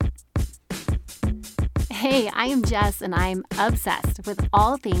Hey, I am Jess, and I'm obsessed with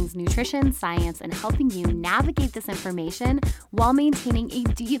all things nutrition, science, and helping you navigate this information while maintaining a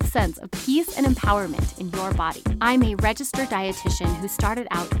deep sense of peace and empowerment in your body. I'm a registered dietitian who started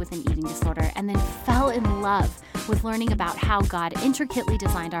out with an eating disorder and then fell in love with learning about how God intricately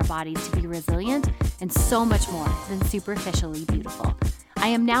designed our bodies to be resilient and so much more than superficially beautiful. I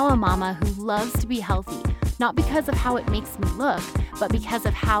am now a mama who loves to be healthy, not because of how it makes me look, but because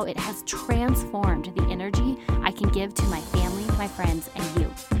of how it has transformed the energy I can give to my family, my friends, and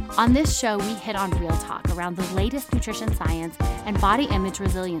you. On this show, we hit on real talk around the latest nutrition science and body image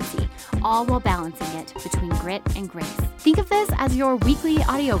resiliency, all while balancing it between grit and grace. Think of this as your weekly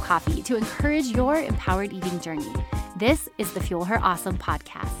audio coffee to encourage your empowered eating journey. This is the Fuel Her Awesome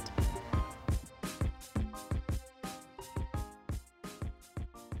podcast.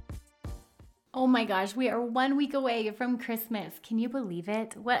 Oh my gosh, we are 1 week away from Christmas. Can you believe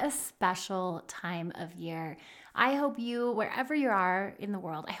it? What a special time of year. I hope you, wherever you are in the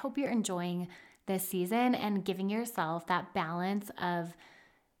world, I hope you're enjoying this season and giving yourself that balance of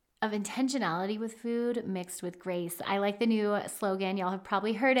intentionality with food mixed with grace. I like the new slogan. Y'all have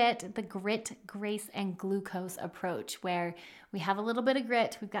probably heard it, the grit, grace, and glucose approach, where we have a little bit of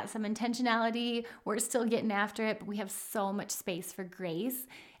grit, we've got some intentionality, we're still getting after it, but we have so much space for grace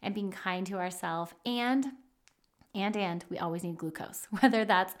and being kind to ourselves, and we always need glucose, whether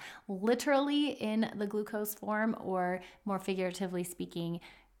that's literally in the glucose form or more figuratively speaking,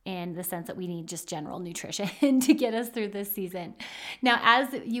 in the sense that we need just general nutrition to get us through this season. Now,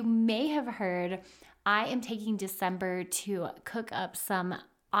 as you may have heard, I am taking December to cook up some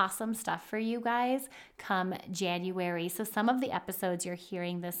awesome stuff for you guys come January. So some of the episodes you're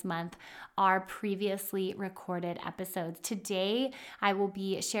hearing this month are previously recorded episodes. Today, I will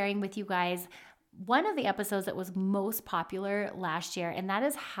be sharing with you guys one of the episodes that was most popular last year, and that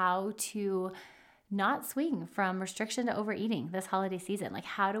is how to not swing from restriction to overeating this holiday season. Like,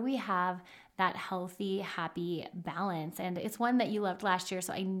 how do we have that healthy, happy balance? And it's one that you loved last year,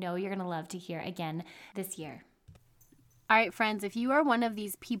 so I know you're going to love to hear again this year. All right, friends, if you are one of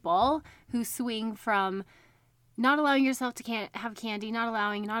these people who swing from not allowing yourself to have candy, not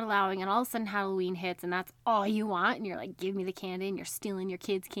allowing, and all of a sudden Halloween hits and that's all you want, and you're like, give me the candy, and you're stealing your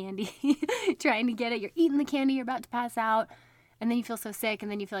kids' candy, trying to get it, you're eating the candy, you're about to pass out, and then you feel so sick,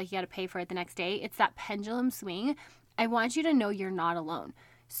 and then you feel like you got to pay for it the next day. It's that pendulum swing. I want you to know you're not alone.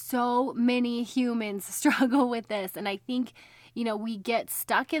 So many humans struggle with this, and I think, we get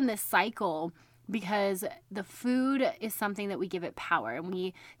stuck in this cycle because the food is something that we give it power, and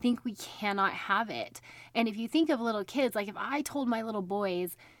we think we cannot have it. And if you think of little kids, like if I told my little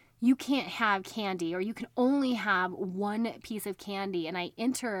boys, you can't have candy, or you can only have one piece of candy, and I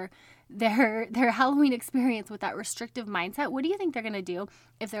enter their Halloween experience with that restrictive mindset, what do you think they're going to do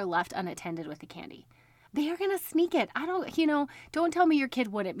if they're left unattended with the candy? They are going to sneak it. Don't tell me your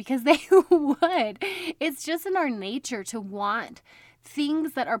kid wouldn't, because they would. It's just in our nature to want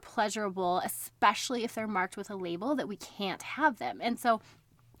things that are pleasurable, especially if they're marked with a label that we can't have them. And so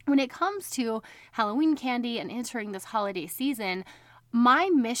when it comes to Halloween candy and entering this holiday season, my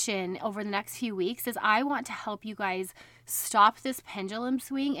mission over the next few weeks is I want to help you guys stop this pendulum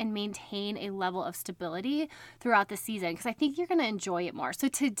swing and maintain a level of stability throughout the season, because I think you're going to enjoy it more. So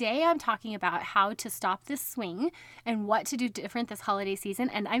today I'm talking about how to stop this swing and what to do different this holiday season,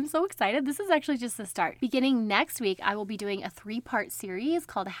 and I'm so excited. This is actually just the start. Beginning next week, I will be doing a 3-part series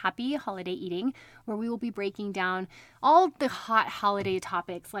called Happy Holiday Eating, where we will be breaking down all the hot holiday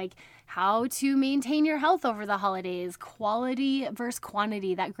topics, like how to maintain your health over the holidays, quality versus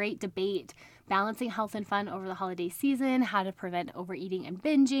quantity, that great debate, balancing health and fun over the holiday season, how to prevent overeating and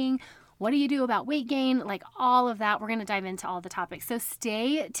binging, what do you do about weight gain, like all of that. We're going to dive into all the topics. So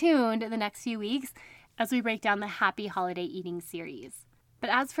stay tuned the next few weeks as we break down the Happy Holiday Eating series. But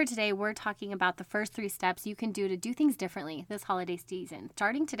as for today, we're talking about the first 3 steps you can do to do things differently this holiday season.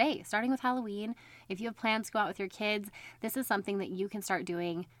 Starting today, starting with Halloween. If you have plans to go out with your kids, this is something that you can start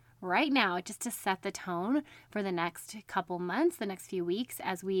doing right now, just to set the tone for the next couple months, the next few weeks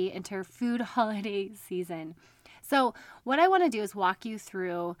as we enter food holiday season. So what I want to do is walk you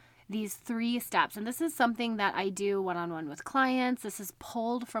through these 3 steps. And this is something that I do one-on-one with clients. This is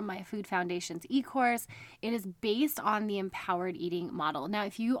pulled from my Food Foundation's e-course. It is based on the empowered eating model. Now,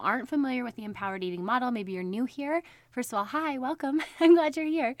 if you aren't familiar with the empowered eating model, maybe you're new here. First of all, hi, welcome. I'm glad you're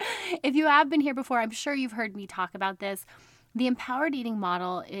here. If you have been here before, I'm sure you've heard me talk about this. The empowered eating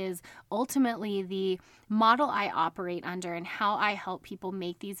model is ultimately the model I operate under and how I help people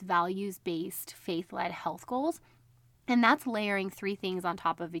make these values-based, faith-led health goals. And that's layering 3 things on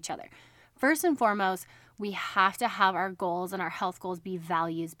top of each other. First and foremost, we have to have our goals and our health goals be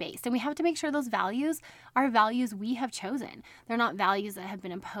values-based. And we have to make sure those values are values we have chosen. They're not values that have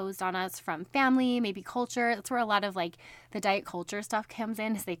been imposed on us from family, maybe culture. That's where a lot of like the diet culture stuff comes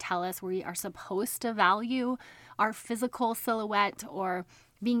in, is they tell us we are supposed to value our physical silhouette or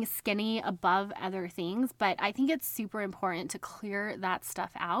being skinny above other things. But I think it's super important to clear that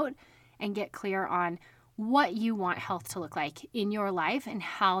stuff out and get clear on what you want health to look like in your life and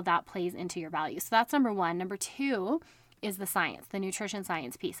how that plays into your values. So that's number one. Number two is the science, the nutrition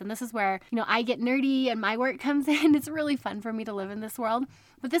science piece. And this is where, I get nerdy and my work comes in. It's really fun for me to live in this world,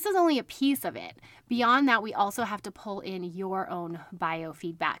 but this is only a piece of it. Beyond that, we also have to pull in your own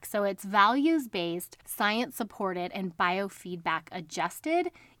biofeedback. So it's values-based, science-supported, and biofeedback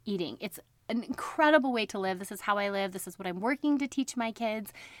adjusted eating. It's an incredible way to live. This is how I live. This is what I'm working to teach my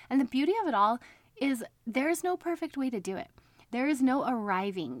kids. And the beauty of it all is there's no perfect way to do it. There is no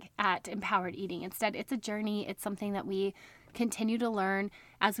arriving at empowered eating. Instead, it's a journey. It's something that we continue to learn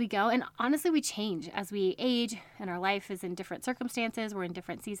as we go. And honestly, we change as we age and our life is in different circumstances. We're in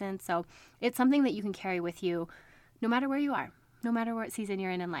different seasons. So it's something that you can carry with you no matter where you are, no matter what season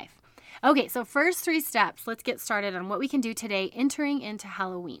you're in life. Okay, so first 3 steps. Let's get started on what we can do today entering into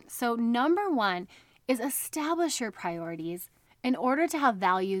Halloween. So number 1 is establish your priorities. In order to have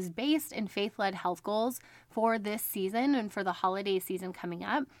values-based and faith-led health goals for this season and for the holiday season coming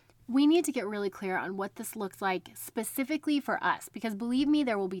up, we need to get really clear on what this looks like specifically for us. Because believe me,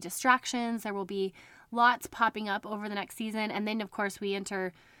 there will be distractions. There will be lots popping up over the next season. And then, of course, we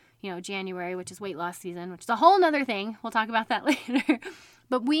enter, January, which is weight loss season, which is a whole nother thing. We'll talk about that later.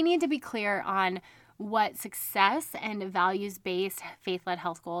 But we need to be clear on what success and values-based faith-led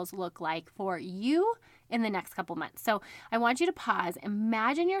health goals look like for you in the next couple months. So I want you to pause.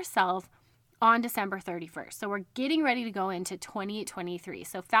 Imagine yourself on December 31st. So we're getting ready to go into 2023.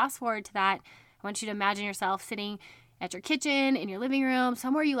 So fast forward to that. I want you to imagine yourself sitting at your kitchen, in your living room,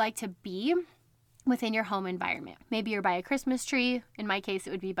 somewhere you like to be within your home environment. Maybe you're by a Christmas tree. In my case,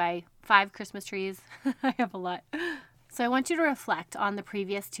 it would be by 5 Christmas trees. I have a lot. So I want you to reflect on the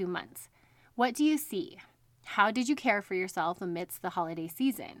previous 2 months. What do you see? How did you care for yourself amidst the holiday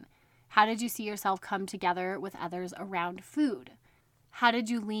season? How did you see yourself come together with others around food? How did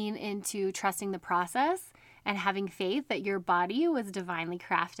you lean into trusting the process and having faith that your body was divinely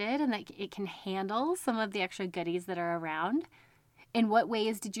crafted and that it can handle some of the extra goodies that are around? In what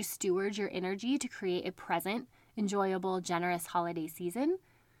ways did you steward your energy to create a present, enjoyable, generous holiday season?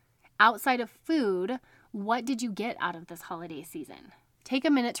 Outside of food, what did you get out of this holiday season? Take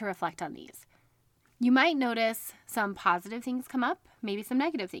a minute to reflect on these. You might notice some positive things come up, maybe some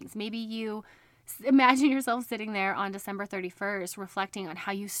negative things. Maybe you imagine yourself sitting there on December 31st reflecting on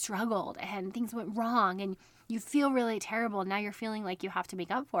how you struggled and things went wrong and you feel really terrible. Now you're feeling like you have to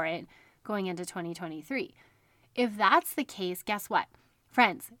make up for it going into 2023. If that's the case, guess what?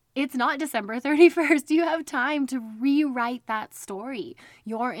 Friends, it's not December 31st. You have time to rewrite that story.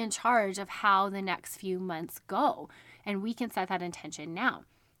 You're in charge of how the next few months go, and we can set that intention now.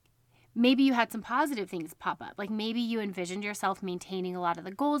 Maybe you had some positive things pop up. Like maybe you envisioned yourself maintaining a lot of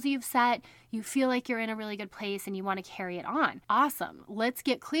the goals you've set. You feel like you're in a really good place and you want to carry it on. Awesome. Let's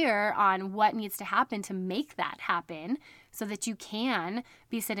get clear on what needs to happen to make that happen so that you can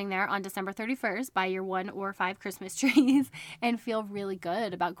be sitting there on December 31st by your 1 or 5 Christmas trees and feel really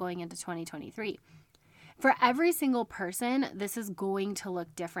good about going into 2023. For every single person, this is going to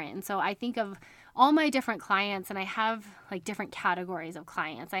look different. And so I think of all my different clients, and I have like different categories of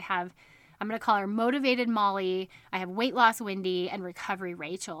clients. I'm going to call her Motivated Molly, I have Weight Loss Wendy, and Recovery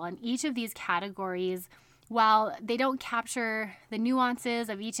Rachel. And each of these categories, while they don't capture the nuances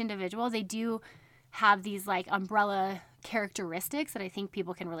of each individual, they do have these like umbrella characteristics that I think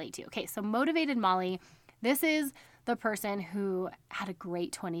people can relate to. Okay, so Motivated Molly, this is the person who had a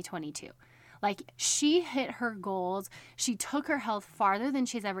great 2022. Like she hit her goals. She took her health farther than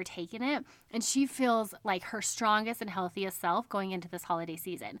she's ever taken it. And she feels like her strongest and healthiest self going into this holiday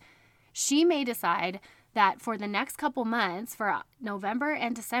season. She may decide that for the next couple months, for November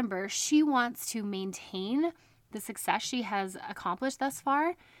and December, she wants to maintain the success she has accomplished thus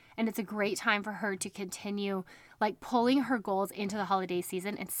far. And it's a great time for her to continue like pulling her goals into the holiday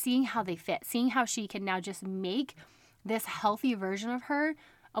season and seeing how they fit, seeing how she can now just make this healthy version of her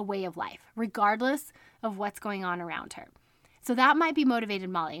a way of life, regardless of what's going on around her. So that might be Motivated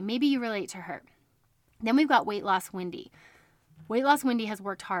Molly. Maybe you relate to her. Then we've got Weight Loss Wendy. Weight Loss Wendy has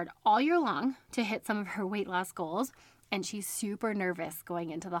worked hard all year long to hit some of her weight loss goals, and she's super nervous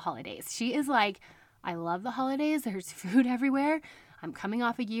going into the holidays. She is like, I love the holidays. There's food everywhere. I'm coming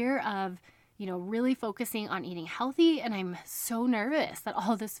off a year of, really focusing on eating healthy, and I'm so nervous that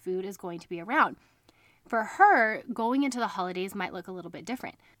all this food is going to be around. For her, going into the holidays might look a little bit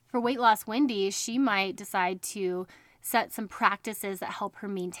different. For weight loss Wendy, she might decide to set some practices that help her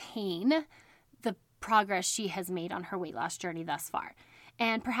maintain the progress she has made on her weight loss journey thus far,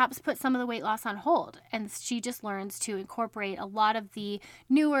 and perhaps put some of the weight loss on hold. And she just learns to incorporate a lot of the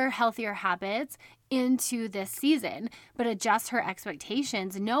newer, healthier habits into this season, but adjust her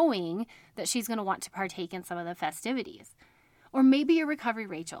expectations knowing that she's going to want to partake in some of the festivities. Or maybe you're Recovery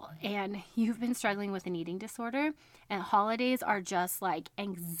Rachel and you've been struggling with an eating disorder and holidays are just like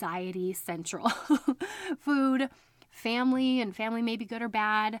anxiety central. Food, family, and family may be good or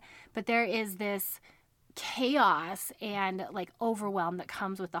bad, but there is this chaos and like overwhelm that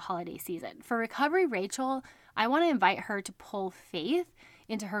comes with the holiday season. For Recovery Rachel, I want to invite her to pull faith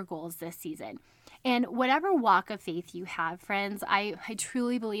into her goals this season. And whatever walk of faith you have, friends, I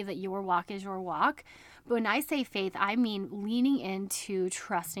truly believe that your walk is your walk. But when I say faith, I mean leaning into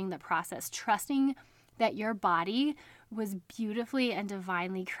trusting the process, trusting that your body was beautifully and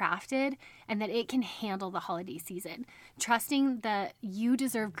divinely crafted and that it can handle the holiday season. Trusting that you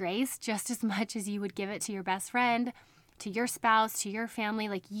deserve grace just as much as you would give it to your best friend, to your spouse, to your family.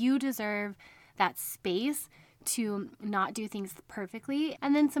 Like you deserve that space to not do things perfectly.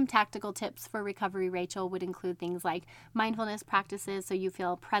 And then some tactical tips for Recovery Rachel would include things like mindfulness practices so you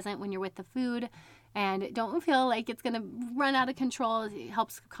feel present when you're with the food and don't feel like it's going to run out of control. It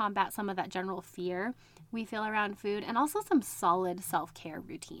helps combat some of that general fear we feel around food, and also some solid self-care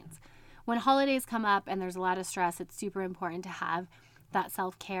routines. When holidays come up and there's a lot of stress, it's super important to have that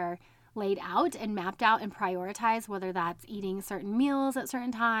self-care laid out and mapped out and prioritized, whether that's eating certain meals at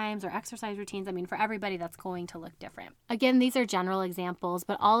certain times or exercise routines. I mean, for everybody, that's going to look different. Again, these are general examples,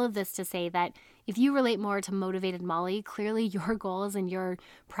 but all of this to say that if you relate more to Motivated Molly, clearly your goals and your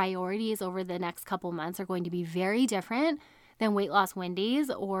priorities over the next couple months are going to be very different than Weight Loss Wendy's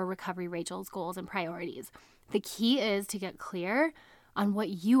or Recovery Rachel's goals and priorities. The key is to get clear on what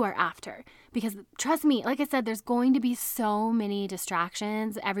you are after. Because trust me, like I said, there's going to be so many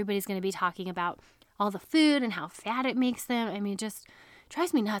distractions. Everybody's going to be talking about all the food and how fat it makes them. I mean, it just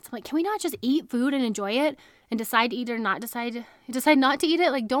drives me nuts. I'm like, can we not just eat food and enjoy it and decide to eat it or not decide not to eat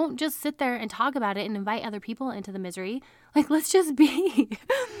it? Like, don't just sit there and talk about it and invite other people into the misery. Like, let's just be.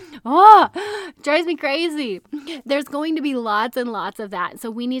 Drives me crazy. There's going to be lots and lots of that.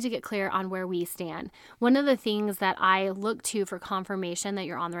 So we need to get clear on where we stand. One of the things that I look to for confirmation that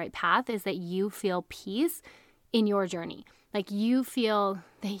you're on the right path is that you feel peace in your journey. Like you feel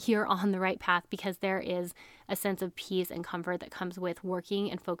that you're on the right path because there is a sense of peace and comfort that comes with working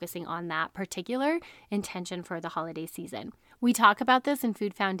and focusing on that particular intention for the holiday season. We talk about this in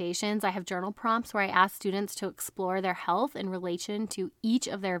Food Foundations. I have journal prompts where I ask students to explore their health in relation to each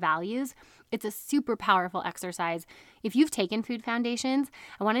of their values. It's a super powerful exercise. If you've taken Food Foundations,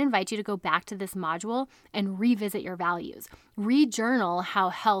 I want to invite you to go back to this module and revisit your values. Re-journal how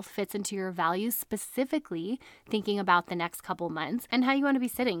health fits into your values, specifically thinking about the next couple months and how you want to be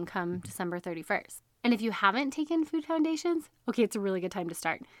sitting come December 31st. And if you haven't taken Food Foundations, okay, it's a really good time to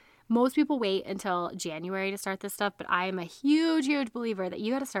start. Most people wait until January to start this stuff, but I am a huge, huge believer that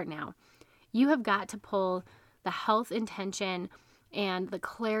you got to start now. You have got to pull the health intention and the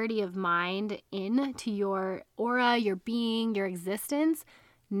clarity of mind into your aura, your being, your existence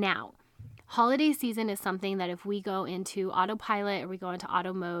now. Holiday season is something that if we go into autopilot or we go into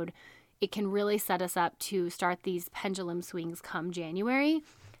auto mode, it can really set us up to start these pendulum swings come January.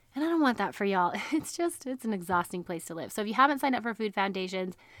 And I don't want that for y'all. It's an exhausting place to live. So if you haven't signed up for Food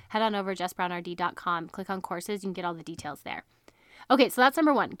Foundations, head on over to jessbrownrd.com, click on courses, you can get all the details there. Okay, so that's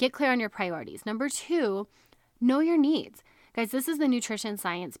number one, get clear on your priorities. Number two, know your needs. Guys, this is the nutrition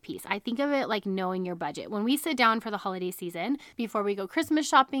science piece. I think of it like knowing your budget. When we sit down for the holiday season, before we go Christmas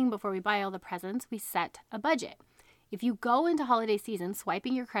shopping, before we buy all the presents, we set a budget. If you go into holiday season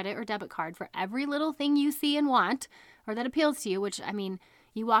swiping your credit or debit card for every little thing you see and want, or that appeals to you, which, I mean,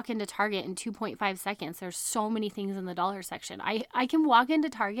 you walk into Target in 2.5 seconds. There's so many things in the dollar section. I can walk into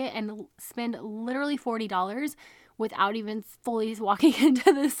Target and spend literally $40 without even fully walking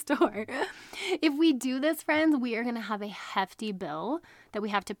into the store. If we do this, friends, we are going to have a hefty bill that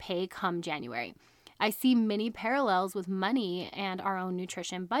we have to pay come January. I see many parallels with money and our own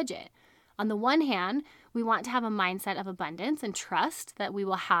nutrition budget. On the one hand, we want to have a mindset of abundance and trust that we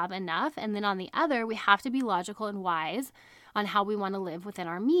will have enough. And then on the other, we have to be logical and wise on how we want to live within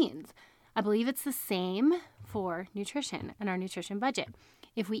our means. I believe it's the same for nutrition and our nutrition budget.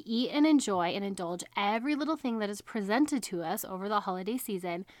 If we eat and enjoy and indulge every little thing that is presented to us over the holiday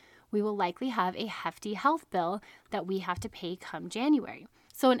season, we will likely have a hefty health bill that we have to pay come January.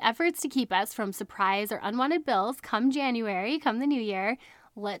 So in efforts to keep us from surprise or unwanted bills come January, come the new year,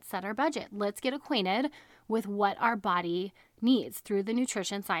 let's set our budget. Let's get acquainted with what our body needs through the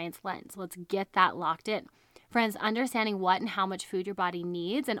nutrition science lens. Let's get that locked in. Friends, understanding what and how much food your body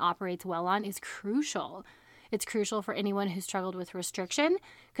needs and operates well on is crucial. It's crucial for anyone who's struggled with restriction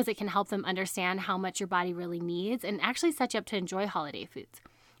because it can help them understand how much your body really needs and actually set you up to enjoy holiday foods.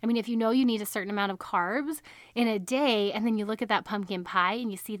 I mean, if you know you need a certain amount of carbs in a day and then you look at that pumpkin pie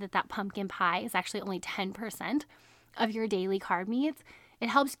and you see that that pumpkin pie is actually only 10% of your daily carb needs,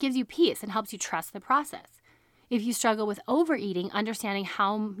 it gives you peace and helps you trust the process. If you struggle with overeating, understanding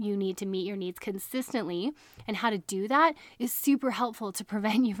how you need to meet your needs consistently and how to do that is super helpful to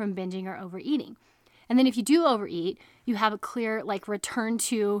prevent you from binging or overeating. And then if you do overeat, you have a clear return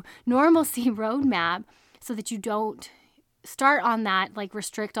to normalcy roadmap so that you don't start on that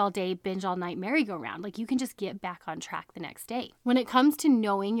restrict all day, binge all night merry-go-round. You can just get back on track the next day. When it comes to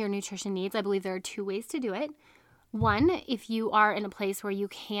knowing your nutrition needs, I believe there are 2 ways to do it. One, if you are in a place where you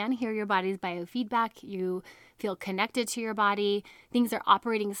can hear your body's biofeedback, you feel connected to your body, things are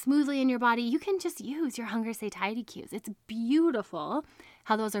operating smoothly in your body, you can just use your hunger satiety cues. It's beautiful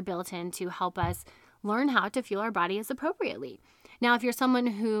how those are built in to help us learn how to fuel our bodies appropriately. Now, if you're someone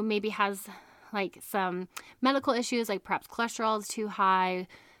who maybe has some medical issues, perhaps cholesterol is too high,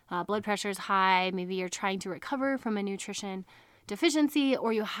 blood pressure is high, maybe you're trying to recover from a nutrition deficiency,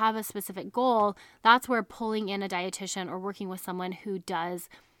 or you have a specific goal, that's where pulling in a dietitian or working with someone who does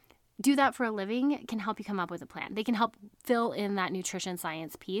do that for a living can help you come up with a plan. They can help fill in that nutrition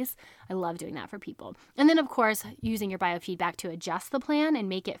science piece. I love doing that for people. And then, of course, using your biofeedback to adjust the plan and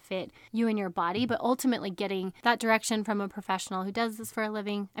make it fit you and your body, but ultimately getting that direction from a professional who does this for a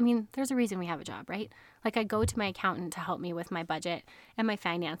living. I mean, there's a reason we have a job, right? I go to my accountant to help me with my budget and my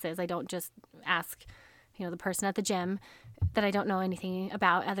finances. I don't just ask, the person at the gym that I don't know anything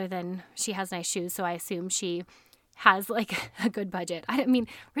about other than she has nice shoes, so I assume she has a good budget. I mean,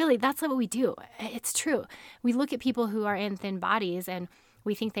 really, that's what we do. It's true. We look at people who are in thin bodies and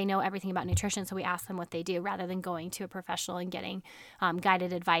we think they know everything about nutrition, so we ask them what they do rather than going to a professional and getting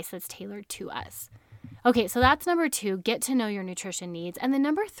guided advice that's tailored to us. Okay, so that's number 2, get to know your nutrition needs. And then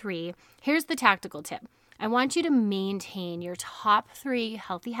number 3, here's the tactical tip. I want you to maintain your top 3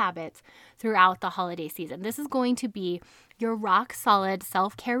 healthy habits throughout the holiday season. This is going to be your rock solid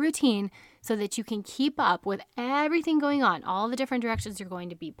self-care routine so that you can keep up with everything going on, all the different directions you're going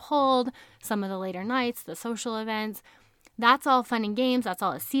to be pulled, some of the later nights, the social events. That's all fun and games. That's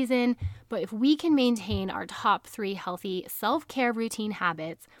all a season. But if we can maintain our top 3 healthy self-care routine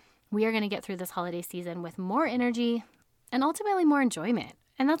habits, we are going to get through this holiday season with more energy and ultimately more enjoyment.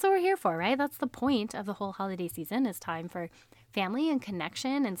 And that's what we're here for, right? That's the point of the whole holiday season, is time for family and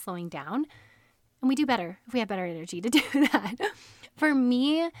connection and slowing down. And we do better if we have better energy to do that. For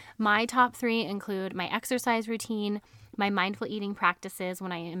me, my top 3 include my exercise routine, my mindful eating practices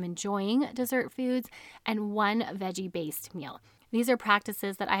when I am enjoying dessert foods, and one veggie-based meal. These are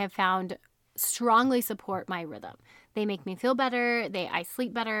practices that I have found strongly support my rhythm. They make me feel better. I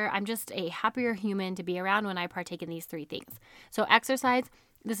sleep better. I'm just a happier human to be around when I partake in these 3 things. So exercise,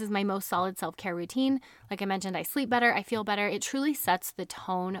 this is my most solid self-care routine. Like I mentioned, I sleep better. I feel better. It truly sets the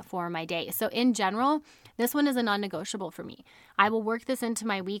tone for my day. So in general, this one is a non-negotiable for me. I will work this into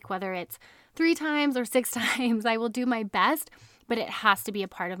my week, whether it's 3 times or 6 times. I will do my best, but it has to be a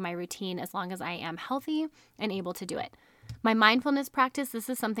part of my routine as long as I am healthy and able to do it. My mindfulness practice, this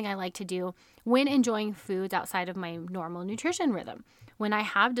is something I like to do when enjoying foods outside of my normal nutrition rhythm. When I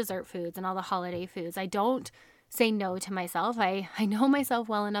have dessert foods and all the holiday foods, I don't say no to myself. I know myself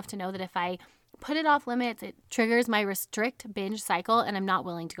well enough to know that if I put it off limits, it triggers my restrict binge cycle, and I'm not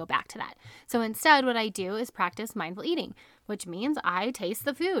willing to go back to that. So instead, what I do is practice mindful eating, which means I taste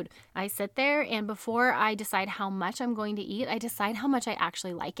the food. I sit there, and before I decide how much I'm going to eat, I decide how much I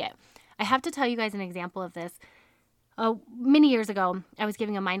actually like it. I have to tell you guys an example of this. Many years ago, I was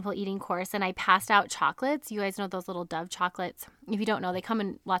giving a mindful eating course and I passed out chocolates. You guys know those little Dove chocolates. If you don't know, they come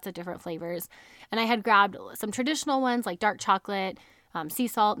in lots of different flavors. And I had grabbed some traditional ones like dark chocolate, sea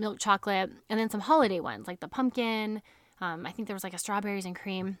salt, milk chocolate, and then some holiday ones like the pumpkin. I think there was a strawberries and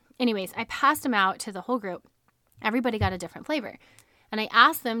cream. Anyways, I passed them out to the whole group. Everybody got a different flavor. And I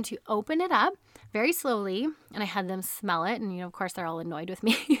asked them to open it up very slowly, and I had them smell it. And, of course, they're all annoyed with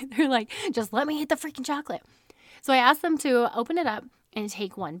me. They're like, just let me eat the freaking chocolate. So I asked them to open it up and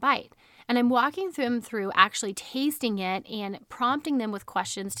take one bite. And I'm walking them through actually tasting it and prompting them with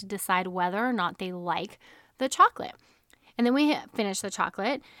questions to decide whether or not they like the chocolate. And then we finished the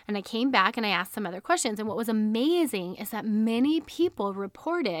chocolate and I came back and I asked some other questions. And what was amazing is that many people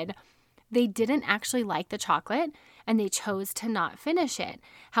reported They didn't actually like the chocolate and they chose to not finish it.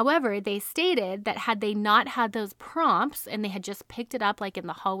 However, they stated that had they not had those prompts and they had just picked it up like in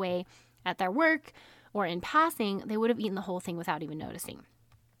the hallway at their work or in passing, they would have eaten the whole thing without even noticing.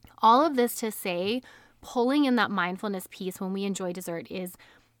 All of this to say, pulling in that mindfulness piece when we enjoy dessert is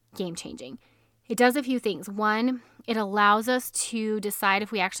game-changing. It does a few things. One, it allows us to decide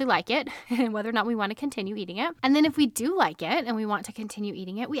if we actually like it and whether or not we want to continue eating it. And then if we do like it and we want to continue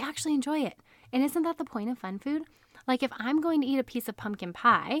eating it, we actually enjoy it. And isn't that the point of fun food? Like if I'm going to eat a piece of pumpkin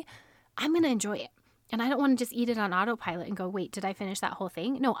pie, I'm going to enjoy it. And I don't want to just eat it on autopilot and go, wait, did I finish that whole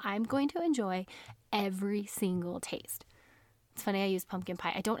thing? No, I'm going to enjoy every single taste. It's funny I use pumpkin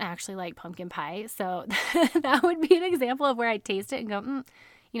pie. I don't actually like pumpkin pie. So that would be an example of where I taste it and go,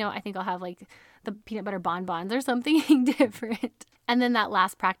 I think I'll have like the peanut butter bonbons or something different. And then that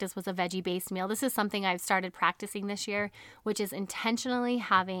last practice was a veggie-based meal. This is something I've started practicing this year, which is intentionally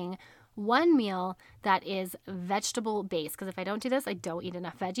having one meal that is vegetable-based. Because if I don't do this, I don't eat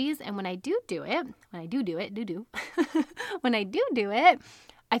enough veggies. And when I do it, when I do it,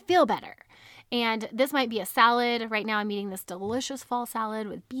 I feel better. And this might be a salad. Right now I'm eating this delicious fall salad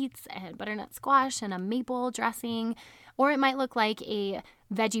with beets and butternut squash and a maple dressing. Or it might look like a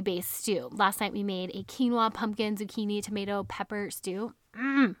veggie-based stew. Last night we made a quinoa, pumpkin, zucchini, tomato, pepper stew.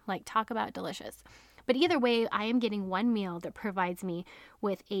 Talk about delicious. But either way, I am getting one meal that provides me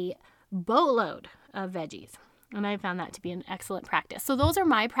with a boatload of veggies. And I found that to be an excellent practice. So those are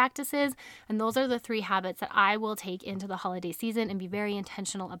my practices, and those are the 3 habits that I will take into the holiday season and be very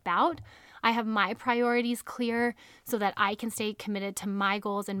intentional about. I have my priorities clear so that I can stay committed to my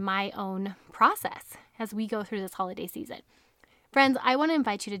goals and my own process as we go through this holiday season. Friends, I want to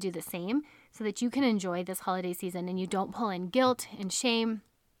invite you to do the same so that you can enjoy this holiday season and you don't pull in guilt and shame.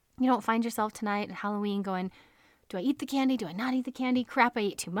 You don't find yourself tonight at Halloween going, do I eat the candy? Do I not eat the candy? Crap, I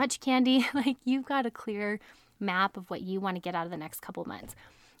ate too much candy. Like you've got a clear map of what you want to get out of the next couple months.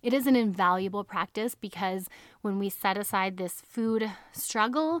 It is an invaluable practice because when we set aside this food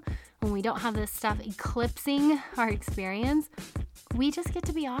struggle, when we don't have this stuff eclipsing our experience, we just get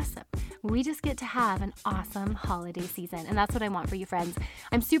to be awesome. We just get to have an awesome holiday season. And that's what I want for you, friends.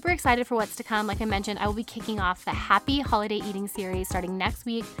 I'm super excited for what's to come. Like I mentioned, I will be kicking off the Happy Holiday Eating series starting next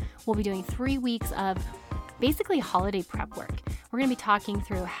week. We'll be doing 3 weeks of basically holiday prep work. We're going to be talking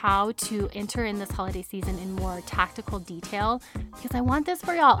through how to enter in this holiday season in more tactical detail because I want this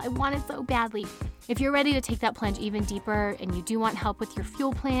for y'all. I want it so badly. If you're ready to take that plunge even deeper and you do want help with your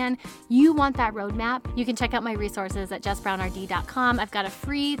fuel plan, you want that roadmap, you can check out my resources at jessbrownrd.com. I've got a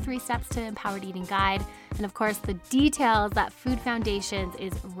free 3 steps to empowered eating guide. And of course, the details that Food Foundations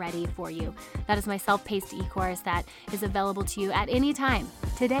is ready for you. That is my self-paced e-course that is available to you at any time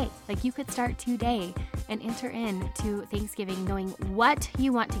today. Like you could start today and enter into Thanksgiving knowing what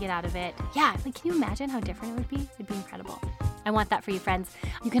you want to get out of it. Yeah, like can you imagine how different it would be? It'd be incredible. I want that for you, friends.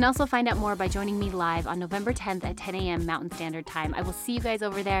 You can also find out more by joining me live on November 10th at 10 a.m. Mountain Standard Time. I will see you guys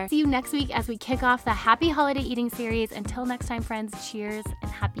over there. See you next week as we kick off the Happy Holiday Eating series. Until next time, friends, cheers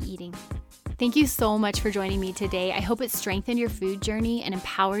and happy eating. Thank you so much for joining me today. I hope it strengthened your food journey and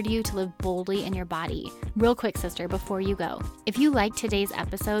empowered you to live boldly in your body. Real quick, sister, before you go, if you liked today's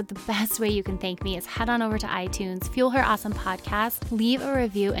episode, the best way you can thank me is head on over to iTunes, Fuel Her Awesome Podcast, leave a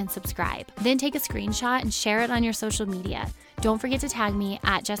review and subscribe. Then take a screenshot and share it on your social media. Don't forget to tag me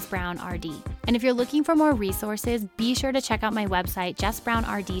at jessbrownrd. And if you're looking for more resources, be sure to check out my website,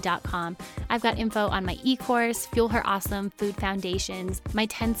 jessbrownrd.com. I've got info on my e-course, Fuel Her Awesome, Food Foundations, my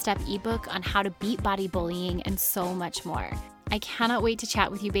 10-step ebook on how to beat body bullying, and so much more. I cannot wait to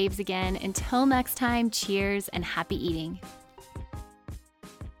chat with you babes again. Until next time, cheers and happy eating.